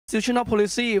Institutional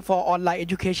Policy for Online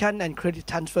Education and Credit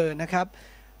Transfer นะครับ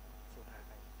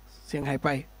เสียงหายไป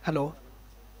ฮัลโหล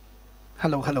ฮัล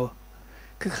โหล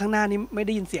คือข้างหน้านี้ไม่ไ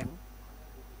ด้ยินเสียง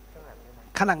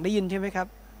ข้างหลังได้ยินใช่ไหมครับ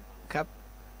ครับ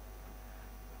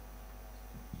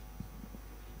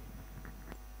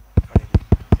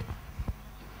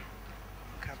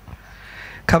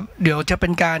ครับเดี๋ยวจะเป็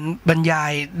นการบรรยา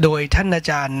ยโดยท่านอา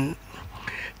จารย์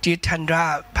จิตทันดรา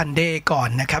พันเดก่อน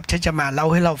นะครับที่จะมาเล่า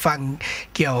ให้เราฟัง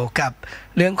เกี่ยวกับ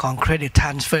เรื่องของ Credit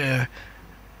Transfer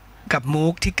กับ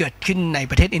MOOC ที่เกิดขึ้นใน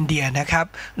ประเทศอินเดียนะครับ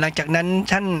หลังจากนั้น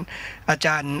ท่านอาจ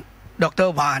ารย์ดร.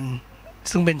วาน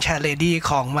ซึ่งเป็นแชร์เลดี้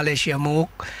ของมาเลเซีย MOOC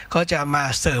ก็จะมา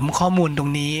เสริมข้อมูลตร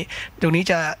งนี้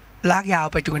จะลากยาว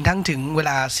ไปจนกระทั่งถึงเว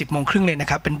ลา 10:30 เลยนะ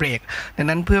ครับเป็นเบรกดัง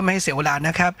นั้นเพื่อไม่ให้เสียเวลาน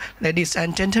ะครับ Ladies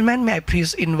and gentlemen, may I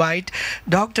please invite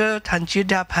Dr.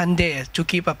 Jeetendra Pande to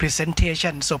give a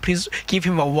presentation, so please give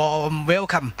him a warm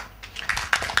welcome.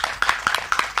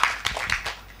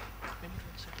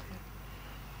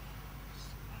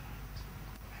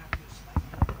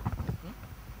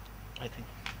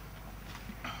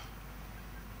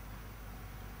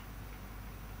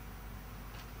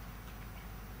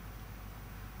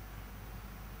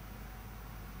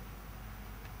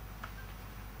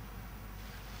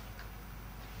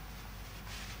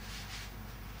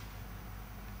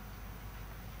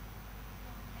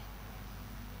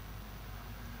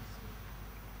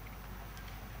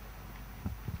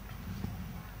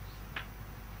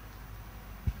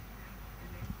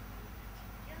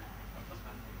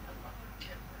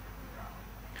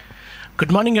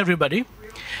 Good morning, everybody.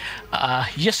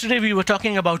 Yesterday we were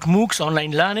talking about MOOCs,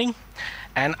 online learning,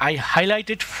 and I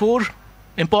highlighted 4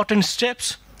 important steps.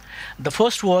 The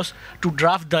first was to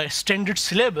draft the standard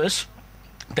syllabus.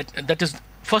 That is,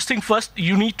 first thing first,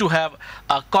 you need to have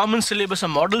a common syllabus,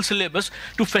 a model syllabus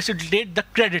to facilitate the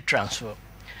credit transfer.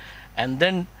 And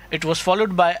then it was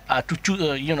followed by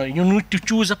you need to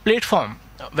choose a platform,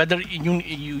 whether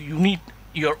you need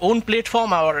your own platform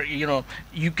or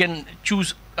you can choose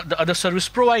the other service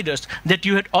providers that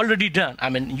you had already done. I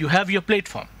mean, you have your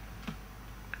platform.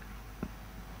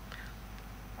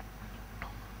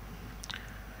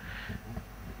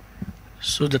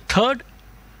 So the third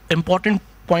important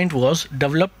point was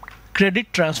develop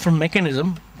credit transfer mechanism,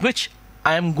 which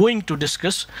I am going to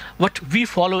discuss what we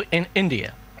follow in India.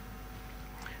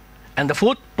 And the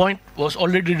fourth point was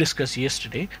already discussed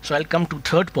yesterday, so I'll come to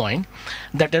third point,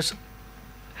 that is,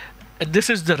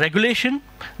 this is the regulation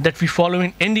that we follow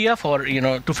in India for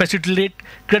to facilitate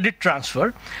credit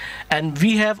transfer, and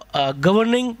we have a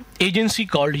governing agency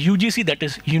called UGC, that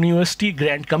is University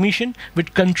Grant Commission,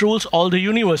 which controls all the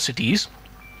universities.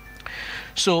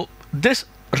 So this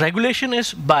regulation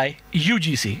is by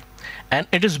UGC, and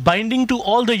it is binding to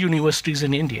all the universities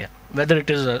in India, whether it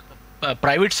is a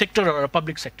private sector or a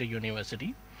public sector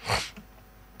university.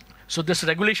 So this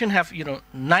regulation have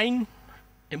 9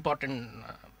 important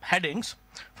headings.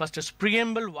 First is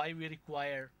preamble, why we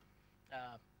require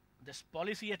this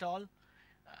policy at all.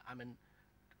 I mean,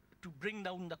 to bring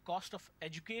down the cost of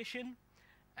education,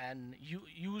 and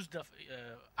use the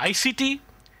ICT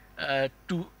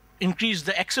to increase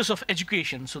the access of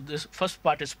education. So this first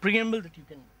part is preamble that you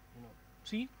can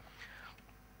see.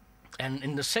 And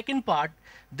in the second part,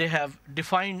 they have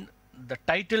defined the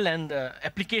title and the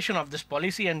application of this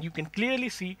policy, and you can clearly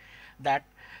see that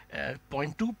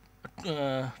point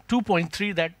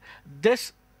 2.3 that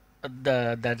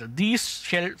these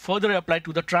shall further apply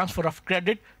to the transfer of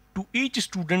credit to each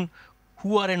student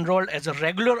who are enrolled as a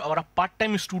regular or a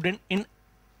part-time student in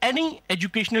any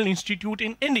educational institute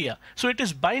in India. So it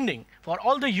is binding for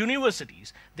all the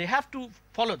universities. They have to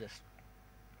follow this.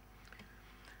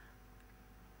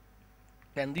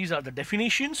 And these are the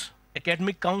definitions.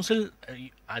 Academic Council,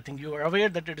 I think you are aware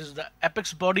that it is the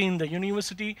apex body in the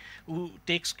university who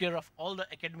takes care of all the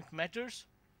academic matters.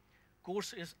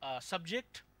 Course is a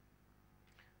subject.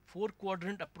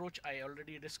 4-quadrant approach I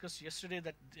already discussed yesterday,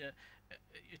 that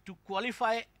to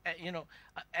qualify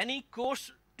any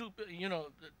course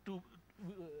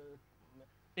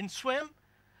in SWAM,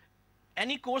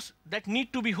 any course that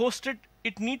need to be hosted,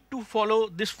 it need to follow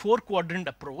this 4-quadrant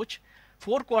approach.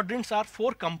 4 quadrants are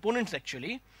 4 components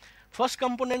actually. First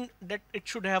component, that it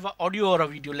should have an audio or a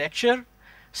video lecture.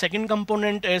 Second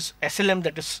component is SLM,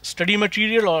 that is study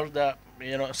material or the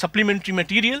supplementary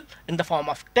material in the form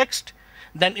of text.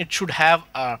 Then it should have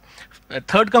a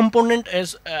third component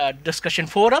is a discussion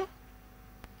forum,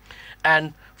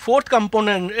 and fourth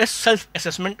component is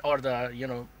self-assessment or the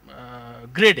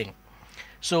grading.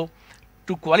 So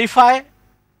to qualify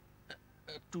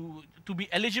to be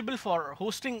eligible for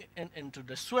hosting into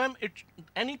the SWAM,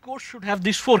 any course should have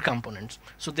these 4 components.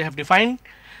 So they have defined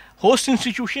host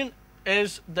institution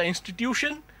is the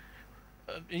institution.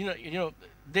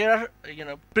 There are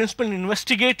principal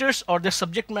investigators or the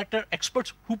subject matter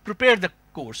experts who prepare the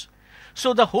course.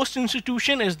 So the host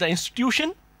institution is the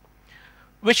institution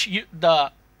which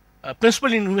the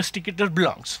principal investigator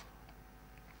belongs.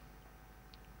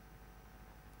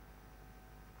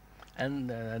 And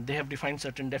they have defined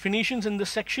certain definitions in this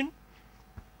section.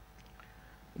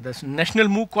 This national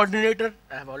MOOC coordinator,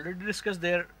 I have already discussed.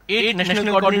 There are 8 national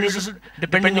coordinators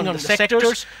depending on the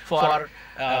sectors. For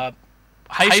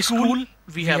high school,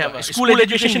 we have a school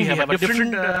education, we have a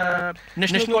different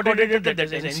national coordinator, that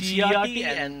is NCERT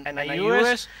and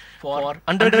IOS. For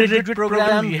undergraduate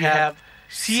program, we have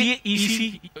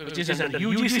CEC, which is under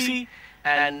UGC,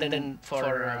 and then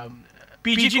for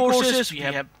PG courses, we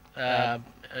have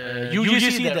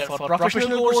UGC. For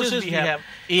professional courses, we have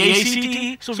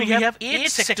AICT. So we have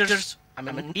 8 sectors,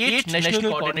 8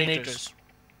 national coordinators.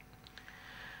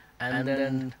 And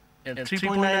then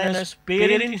 3.9 is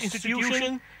parent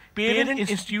institution. Parent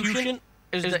institution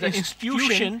is the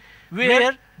institution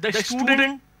where the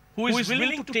student who is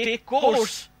willing to take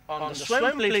course on the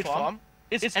SWAYAM platform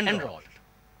is enrolled.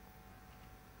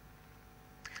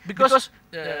 Because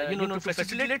to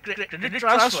facilitate credit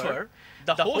transfer,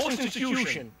 the host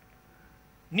institution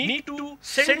need to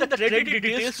send the credit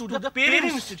details to the parent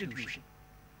institution.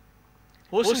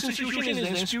 Host institution is the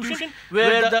institution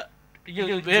where the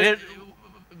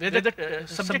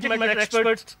subject matter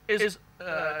expert is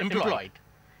employed.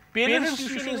 Parent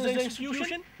institution is the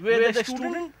institution where the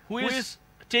student who is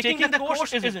taking the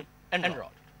course is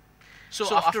enrolled.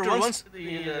 So after once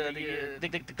the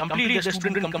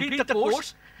student complete the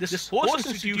course, this host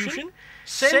institution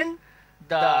send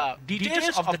the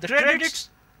details of the credits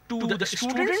to the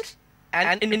students,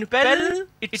 and in parallel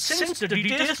it sends the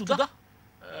details to the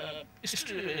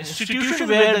institution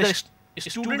where the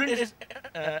student is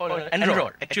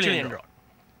actually enrolled.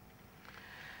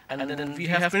 And then we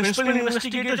have principal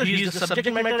investigator. He is the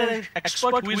subject matter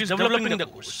expert who is developing the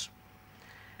course.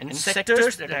 And in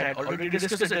sectors that I had already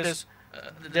discussed,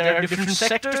 there are different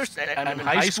sectors.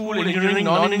 High school, engineering,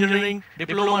 non-engineering,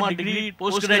 diploma, degree,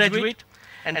 postgraduate.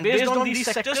 And based on these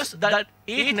sectors, that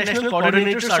 8 national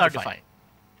coordinators are defined.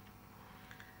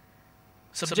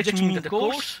 Subject means the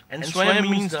course, and SWAYAM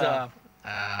means the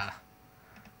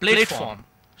platform.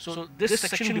 So this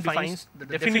section defines the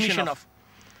definition of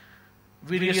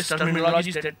various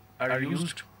terminologies that are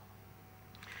used.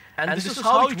 And this is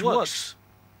how it works.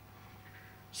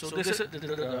 So this is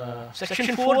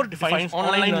section 4 defines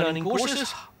online learning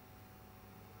courses.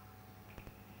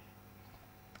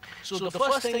 So the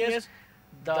first thing is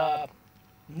the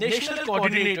national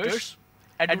coordinators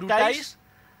advertise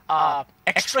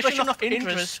expression of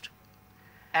interest,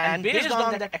 and based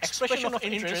on that expression of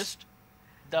interest,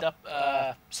 the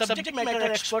subject matter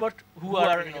expert who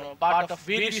are part of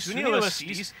various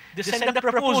universities, they send a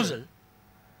proposal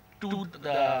to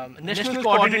the national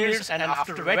coordinators, and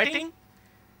after vetting,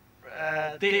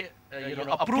 they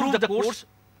approve the course,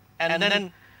 and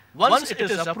then once it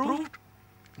is approved,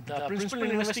 the principal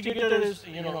investigator is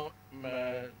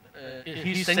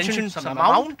he sanctions some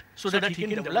amount so that he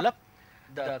can develop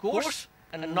the course,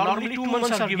 and normally 2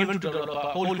 months are given to develop a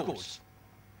whole course.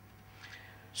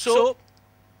 So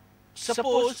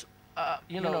suppose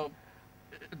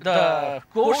the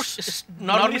course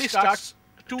normally starts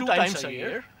 2 times a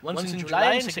year, once in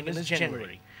July and second is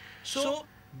January. So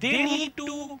they need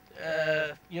to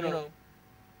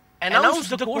announce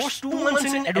the course 2 months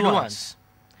in advance.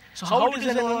 So how it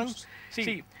is announced?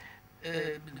 See,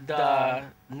 the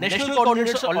national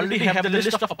coordinators already have the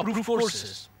list of approved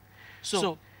courses.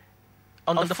 So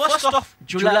on the 1st of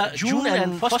June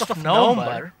and 1st of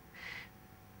November,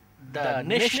 the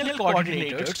national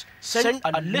coordinators send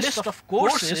a list of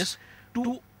courses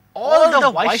to all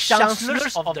the vice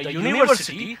chancellors of the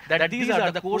university that these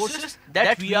are the courses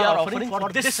that we are offering for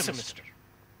this semester.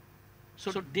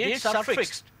 So dates are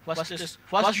fixed. First is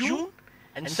 1st June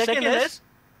and second is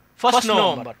 1st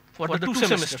November for the 2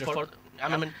 semesters.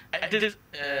 It is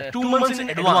 2 months in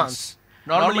advance.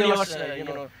 Normally our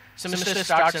semester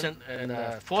starts in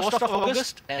 1st of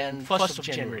August and 1st of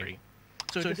January.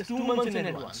 So it is 2 months in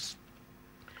advance.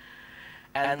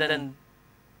 And then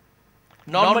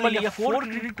normally a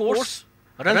 4-credit course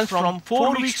runs from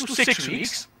 4 weeks to 6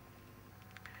 weeks.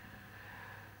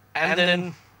 And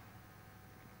then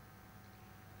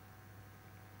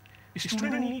the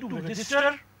student need to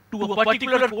register to a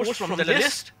particular course from the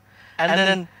list, and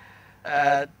then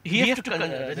he has to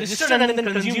register and then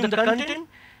consume the content,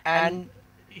 and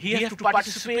he has to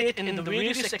participate in the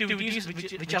various activities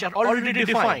which are already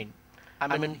defined.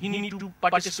 I mean, he need to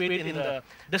participate in the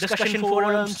discussion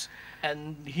forums,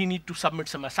 and he need to submit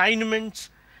some assignments,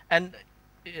 and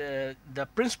the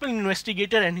principal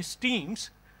investigator and his teams,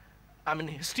 I mean,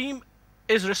 his team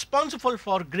is responsible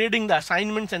for grading the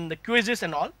assignments and the quizzes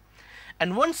and all.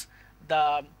 And once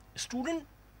the student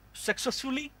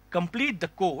successfully complete the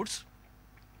course,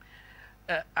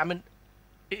 I mean,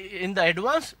 in the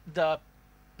advance, the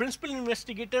principal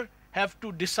investigator have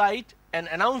to decide and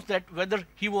announce that whether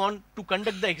he want to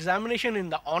conduct the examination in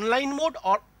the online mode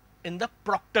or in the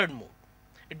proctored mode.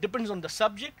 It depends on the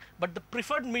subject, but the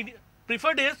preferred medium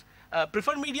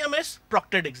is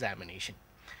proctored examination.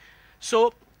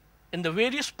 So in the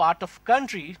various part of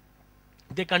country,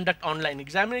 they conduct online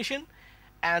examination,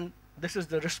 and this is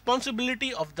the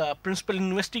responsibility of the principal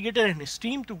investigator and his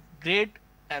team to grade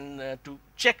and to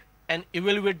check and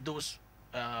evaluate those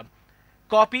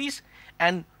copies.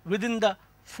 And within the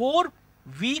 4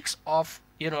 weeks of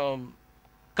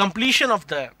completion of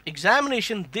the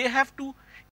examination, they have to,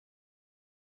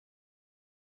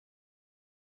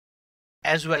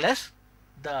 as well as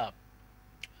the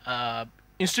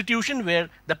institution where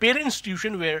the parent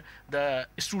institution where the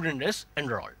student is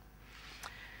enrolled.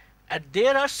 And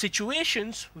there are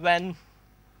situations when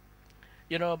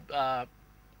a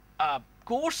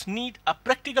course need a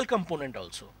practical component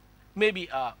also. Maybe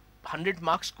a 100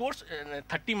 marks course, and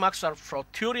 30 marks are for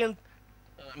theory, and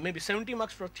maybe 70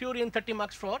 marks for theory and 30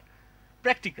 marks for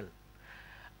practical.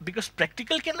 Because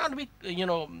practical cannot be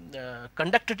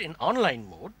conducted in online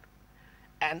mode,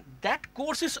 and that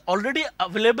course is already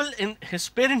available in his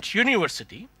parent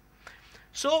university.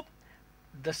 So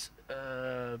this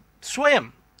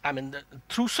SWAYAM, I mean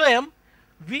through SWAYAM,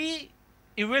 we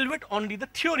evaluate only the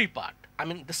theory part, I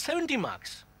mean the 70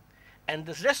 marks, and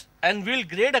this rest, and we'll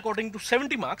grade according to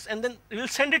 70 marks, and then we'll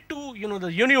send it to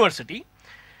the university,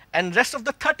 and rest of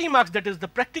the 30 marks, that is the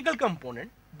practical component,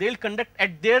 they'll conduct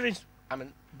at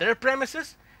their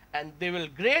premises, and they will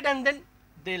grade, and then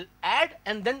they'll add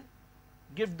and then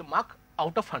give the mark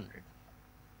out of 100.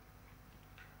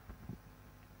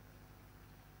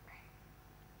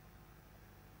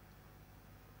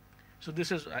 So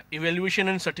this is evaluation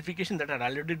and certification that I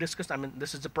already discussed. I mean,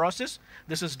 this is the process.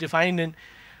 This is defined in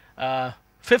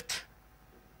 5th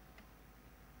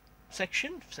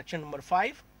section number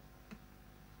 5.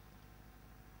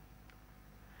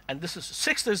 And this is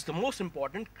 6th is the most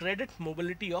important, credit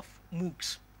mobility of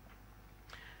MOOCs.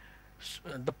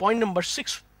 The point number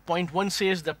 6.1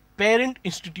 says the parent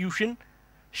institution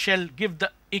shall give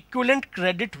the equivalent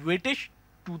credit weightage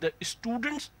to the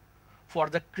students for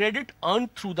the credit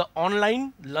earned through the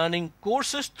online learning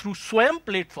courses through SWAYAM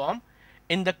platform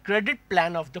in the credit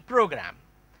plan of the program.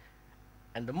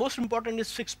 And the most important is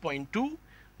 6.2.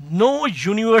 No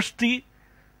university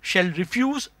shall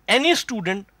refuse any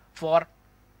student for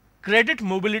credit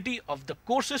mobility of the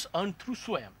courses earned through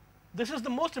SWAYAM. This is the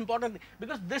most important thing,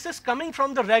 because this is coming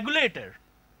from the regulator.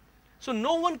 So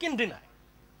no one can deny.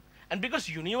 And because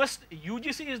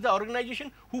UGC is the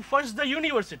organization who funds the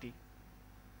university,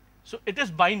 so it is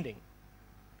binding.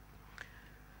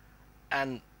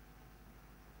 And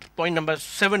point number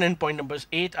 7 and point number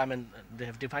 8, I mean, they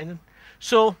have defined them.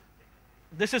 So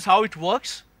this is how it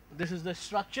works. This is the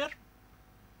structure.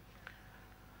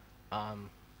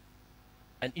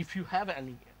 And if you have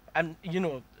any, and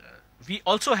we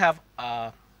also have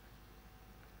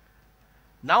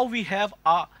now we have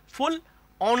a full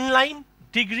online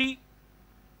degree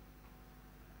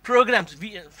programs.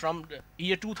 From the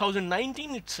year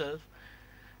 2019 itself,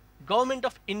 Government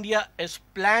of India is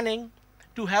planning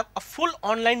to have a full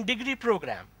online degree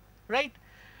program, right?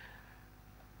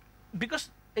 Because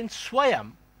in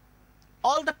SWAYAM,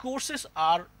 all the courses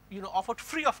are offered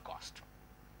free of cost,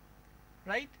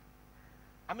 right?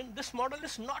 I mean, this model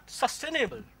is not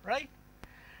sustainable, right?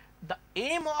 The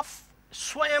aim of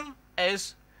SWAYAM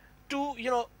is to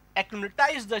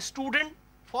acclimatize the student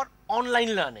for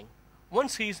online learning.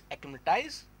 Once he is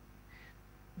acclimatized,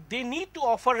 they need to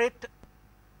offer it.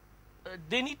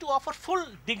 They need to offer full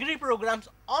degree programs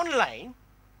online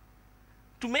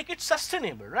to make it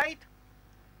sustainable, right?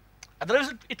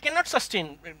 Otherwise, it cannot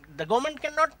sustain. The government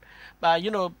cannot,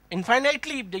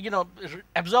 infinitely,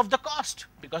 absorb the cost,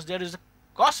 because there is a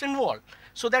cost involved.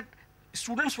 So that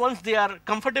students, once they are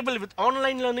comfortable with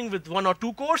online learning with 1 or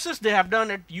 2 courses they have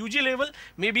done at UG level,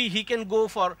 maybe he can go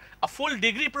for a full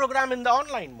degree program in the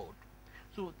online mode.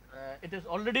 So it is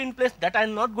already in place. That I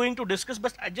am not going to discuss,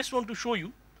 but I just want to show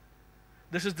you.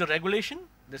 This is the regulation.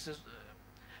 This is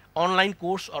online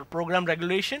course or program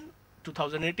regulation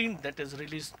 2018 that is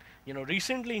released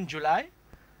recently in July.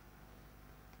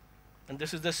 And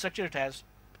this is the structure. It has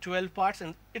 12 parts,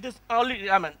 and it is only,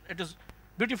 it is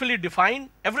beautifully defined.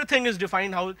 Everything is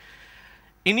defined how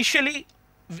initially,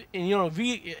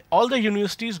 all the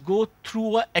universities go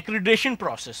through a accreditation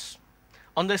process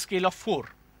on the scale of 4.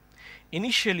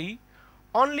 Initially,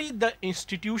 only the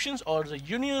institutions or the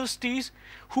universities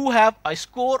who have a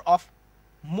score of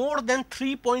more than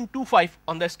 3.25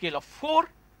 on the scale of 4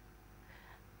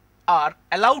 are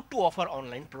allowed to offer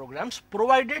online programs,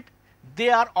 provided they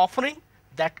are offering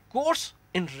that course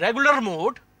in regular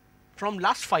mode from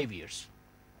last 5 years.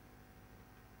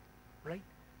 Right?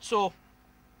 So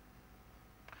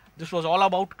this was all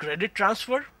about credit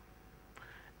transfer.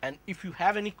 And if you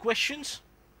have any questions,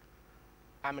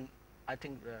 I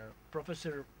think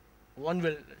Professor One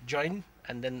will join,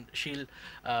 and then she'll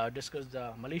discuss the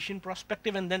Malaysian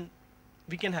perspective, and then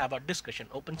we can have a discussion,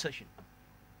 open session.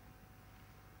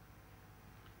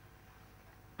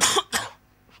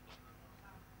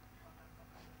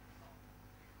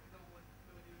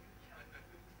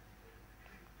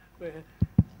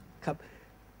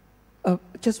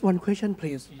 Just one question,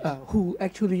 please. Who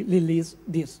actually released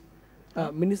this?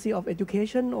 Ministry of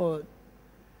Education or?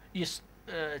 Yes,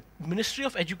 Ministry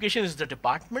of Education is the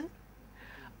department.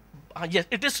 Yes,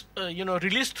 it is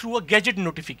released through a gazette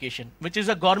notification, which is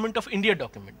a Government of India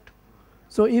document.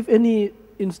 So if any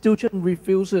institution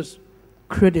refuses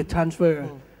credit transfer,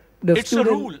 it's a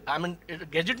rule.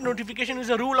 Gazette notification is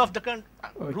a rule of the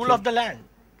rule of the land.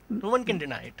 No one can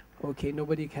deny it. Okay,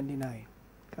 nobody can deny.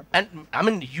 And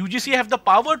UGC have the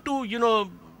power to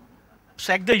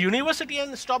sack the university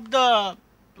and stop the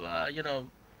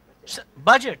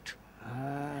budget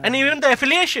and even the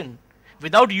affiliation.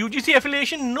 Without UGC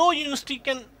affiliation, no university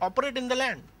can operate in the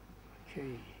land.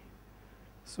 Okay,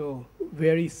 so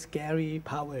very scary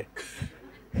power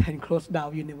and close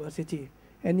down university.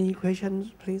 Any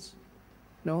questions, please?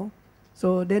 No.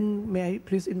 So then, may I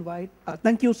please invite?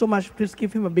 Thank you so much. Please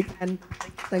give him a big hand.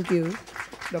 Thank you,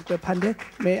 Dr. Pande.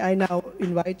 May I now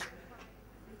invite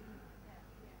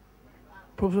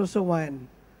Professor Wan,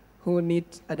 who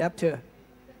needs adapter.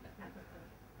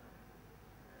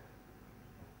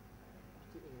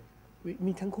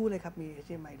 มีทั้งคู่เลยครับมี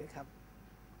HDMI ด้วยครับ